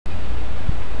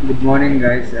Good morning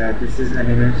guys, this is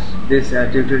Animesh. This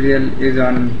tutorial is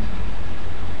on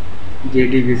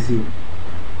JDBC,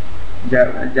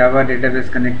 Java database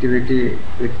connectivity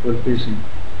with ColdFusion.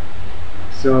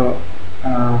 So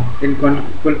in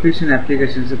ColdFusion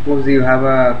application, suppose you have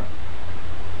a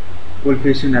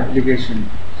ColdFusion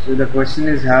application. So the question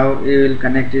is how you will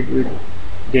connect it with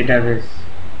database.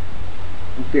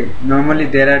 Okay, normally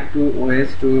there are two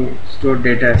ways to store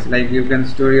data. Like you can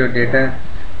store your data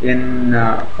in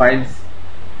files,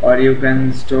 or you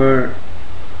can store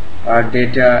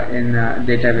data in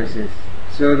databases.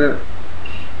 So the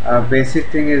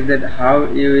basic thing is that how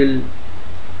you will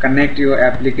connect your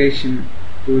application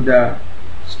to the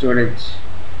storage,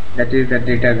 that is the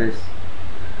database.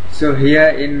 So here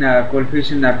in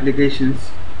ColdFusion applications,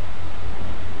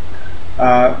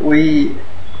 we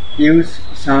use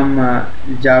some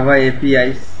Java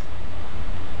APIs.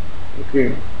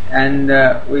 Okay, and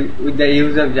with the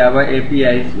use of Java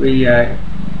APIs, we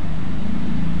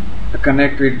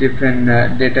connect with different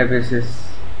databases.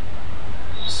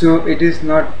 So it is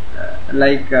not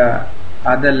like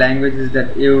other languages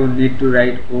that you need to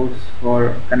write codes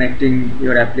for connecting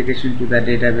your application to the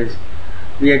database.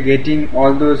 We are getting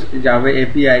all those Java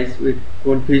APIs with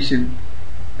ColdFusion,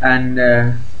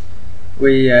 and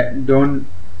we don't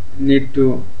need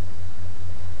to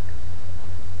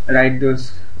write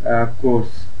those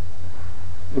codes.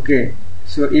 Okay,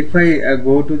 so if I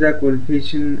go to the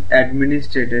ColdFusion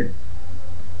administrator,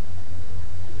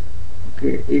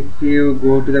 okay, if you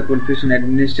go to the ColdFusion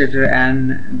administrator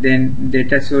and then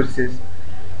data sources,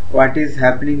 what is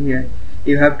happening here?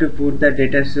 You have to put the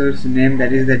data source name,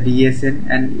 that is the DSN,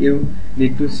 and you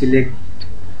need to select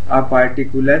a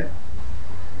particular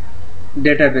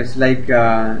database like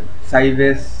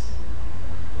Sybase,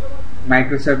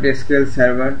 Microsoft SQL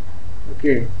Server,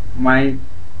 okay, MySQL,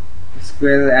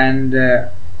 and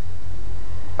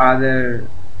other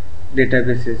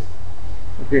databases.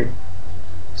 Okay,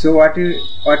 so what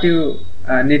you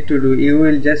need to do, you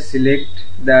will just select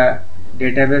the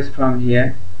database from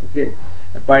here. Okay,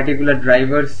 a particular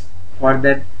drivers for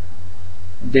that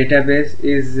database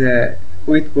is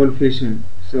with ColdFusion,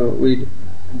 so we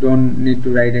don't need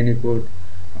to write any code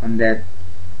on that.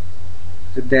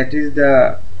 So that is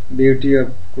the beauty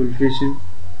of ColdFusion,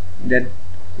 that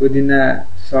within a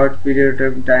short period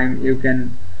of time you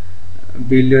can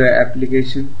build your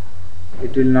application.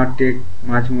 It will not take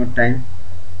much more time.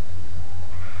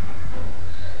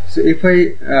 So if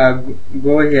I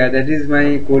go here, that is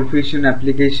my ColdFusion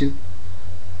application.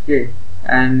 Okay,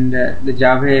 and the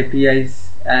Java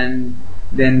APIs, and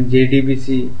then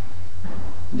JDBC,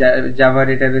 Java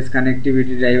database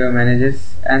connectivity driver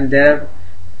managers, and there are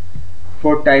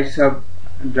 4 types of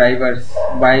drivers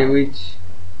by which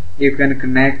you can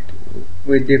connect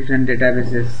with different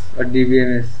databases or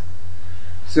DBMS.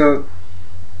 So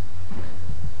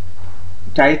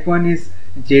type 1 is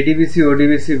JDBC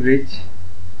ODBC bridge,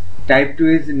 type 2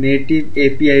 is native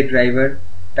API driver,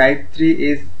 type 3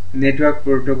 is network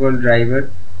protocol driver,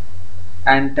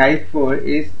 and type 4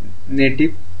 is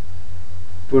native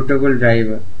protocol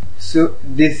driver. So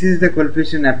this is the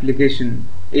ColdFusion application.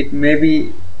 It may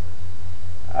be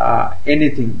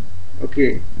anything,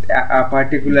 okay, a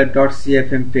particular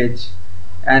 .cfm page,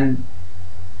 and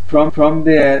from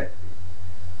there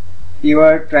you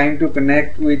are trying to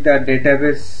connect with a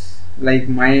database like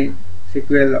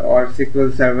MySQL or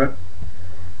SQL Server.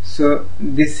 So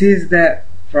this is the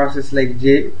process, like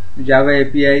Java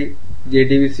API,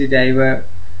 JDBC driver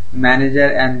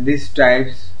manager, and these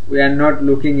types we are not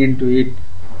looking into it.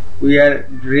 We are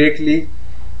directly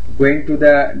going to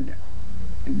the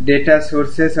data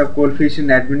sources of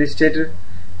ColdFusion administrator,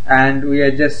 and we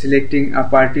are just selecting a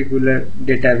particular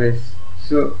database.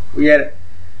 So we are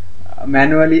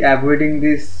manually avoiding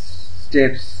these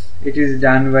steps. It is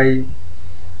done by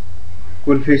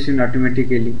ColdFusion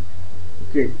automatically.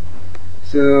 Okay,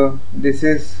 so this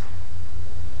is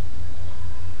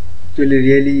actually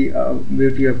really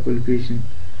beauty of ColdFusion.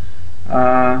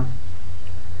 A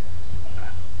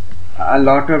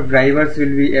lot of drivers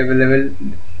will be available,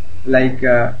 like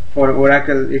for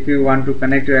Oracle. If you want to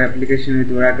connect your application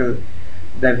with Oracle,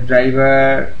 the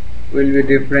driver will be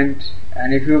different,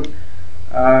 and if you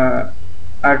are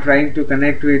trying to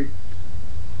connect with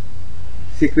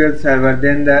SQL Server,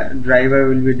 then the driver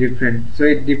will be different. So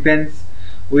it depends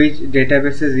which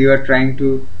databases you are trying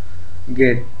to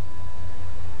get.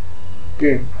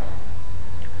 Okay,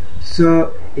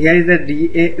 so here is the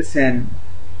DSN.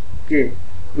 Okay,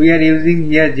 we are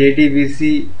using here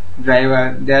JDBC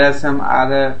driver. There are some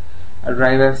other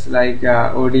drivers like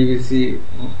ODBC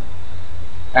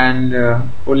and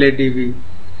OLEDB,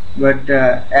 but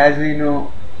as we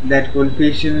know, that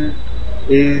ColdFusion's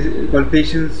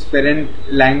parent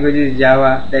language is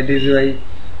Java. That is why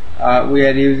we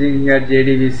are using here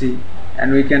JDBC,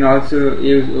 and we can also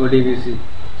use ODBC.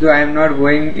 So I am not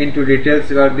going into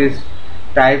details about these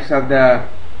types of the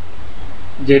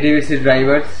JDBC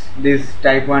drivers, this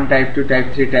type 1, type 2,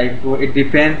 type 3, type 4. It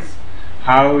depends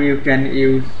how you can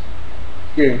use.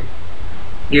 Okay,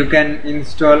 you can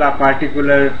install a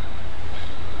particular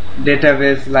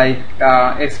database like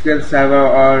SQL Server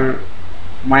or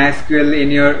MySQL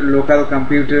in your local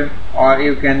computer, or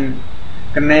you can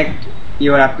connect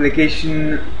your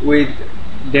application with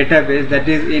database that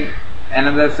is in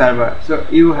another server. So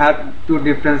you have two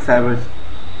different servers: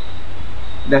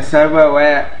 the server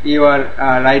where you are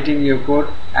writing your code,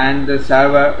 and the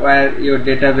server where your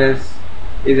database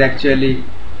is actually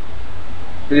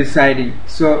residing.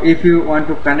 So if you want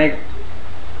to connect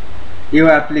your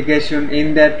application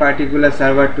in that particular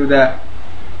server to the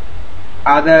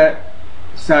other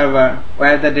server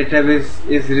where the database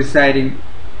is residing,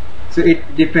 so it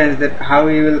depends that how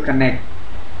you will connect.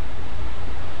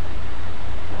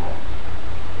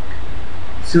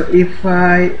 So if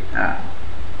I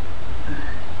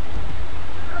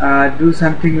do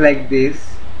something like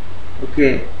this,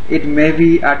 okay, it may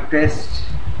be a test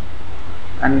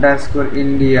underscore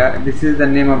India. This is the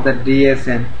name of the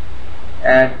DSN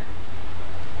at.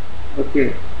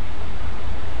 Okay,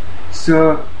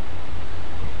 so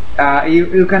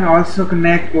you can also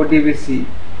connect ODBC,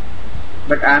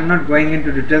 but I am not going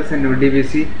into details in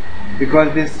ODBC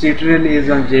because this tutorial is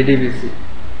on JDBC.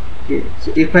 Okay,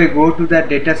 so if I go to the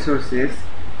data sources,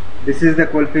 this is the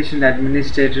ColdFusion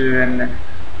administrator, and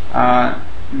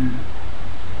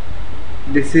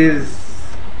this is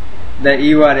the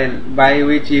URL by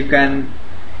which you can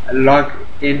log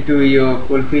into your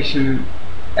ColdFusion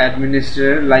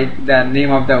administrator, like the name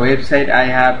of the website. I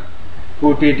have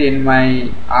put it in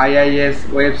my IIS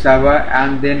web server,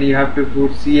 and then you have to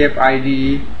put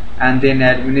CFIDE and then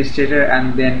administrator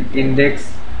and then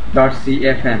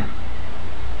index.cfm.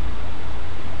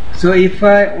 So if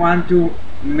I want to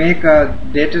make a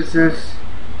data source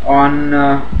on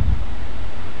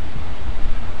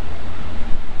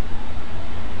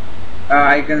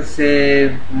I can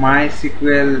say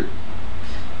MySQL.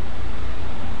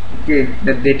 Okay,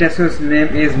 the data source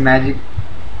name is Magic.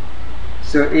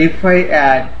 So if I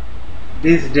add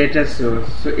this data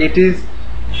source, so it is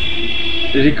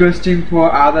requesting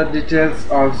for other details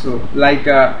also, like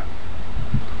the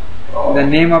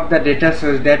name of the data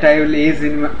source that I will use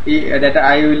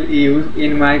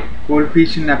in my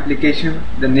ColdFusion application.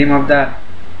 The name of the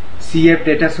CF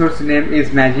data source name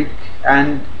is Magic,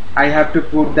 and I have to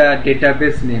put the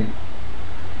database name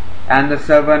and the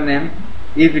server name.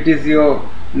 If it is your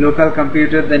local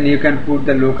computer, then you can put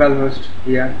the local host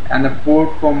here, and the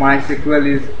port for MySQL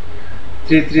is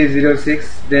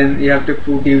 3306. Then you have to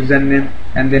put username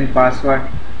and then password.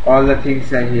 All the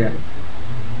things are here.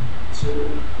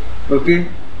 Okay,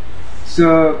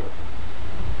 so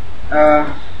I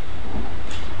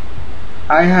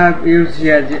have used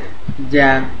here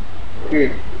Jam.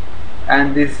 Okay,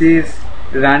 and this is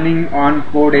running on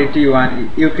port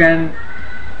 81. You can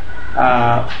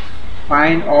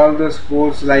find all those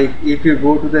ports, like if you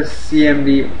go to the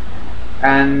CMD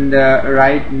and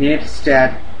write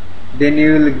netstat, then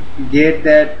you will get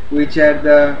that which are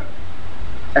the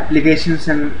applications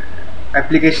are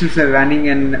running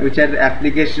and which are the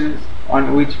applications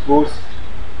on which ports.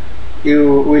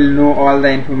 You will know all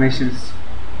the informations.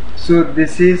 So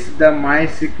this is the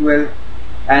MySQL,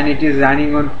 and it is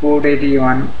running on port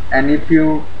 81, and if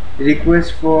you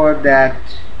request for that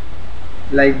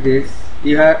like this,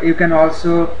 you can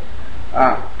also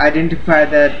identify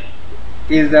that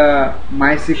is the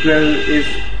MySQL is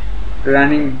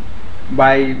running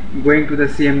by going to the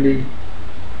CMD.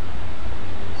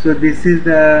 So this is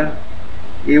the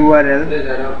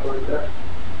URL.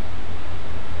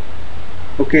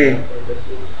 Okay,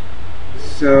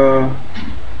 so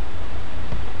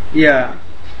yeah,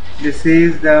 this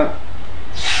is the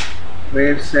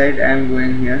website I am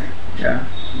going here. Yeah,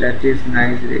 that is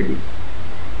nice, really.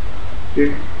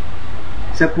 Okay,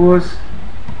 suppose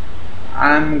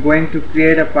I am going to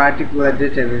create a particular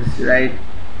database, right?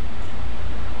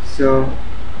 So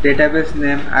database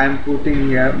name I am putting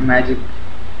here Magic,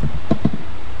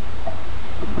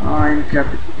 in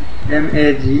capital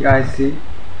MAGIC,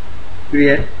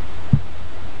 create.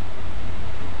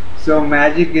 So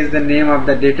Magic is the name of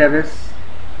the database,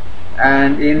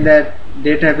 and in that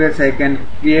database I can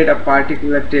create a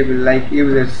particular table like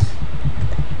users.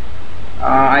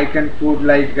 I can put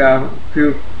like a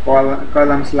few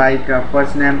columns like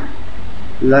first name,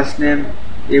 last name,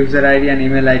 user ID and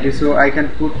email ID. So I can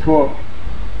put 4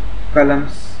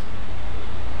 columns.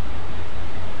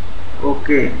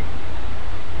 Okay,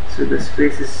 so the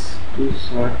space is too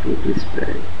short to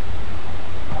display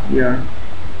here.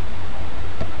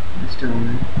 Just a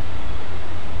moment.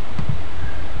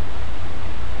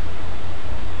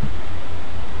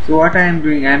 So what I am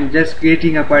doing, I am just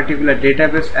creating a particular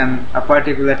database and a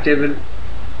particular table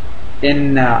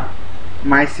in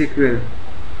MySQL,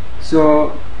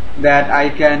 so that I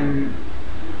can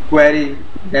query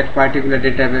that particular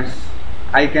database.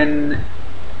 I can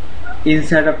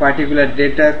insert a particular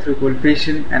data through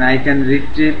ColdFusion, and I can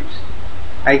retrieve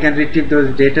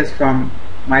those data from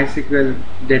MySQL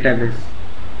database.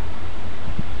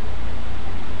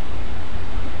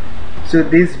 So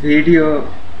this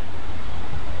video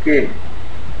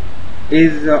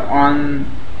is on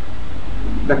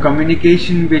the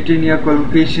communication between your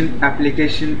ColdFusion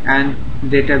application and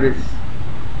database.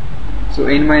 So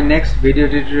in my next video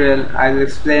tutorial, I will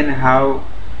explain how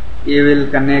you will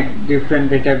connect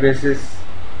different databases.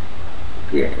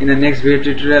 In the next video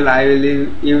tutorial, I will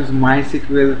use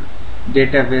MySQL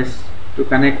database to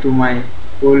connect to my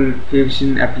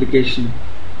ColdFusion application.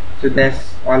 So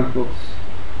that's all, folks.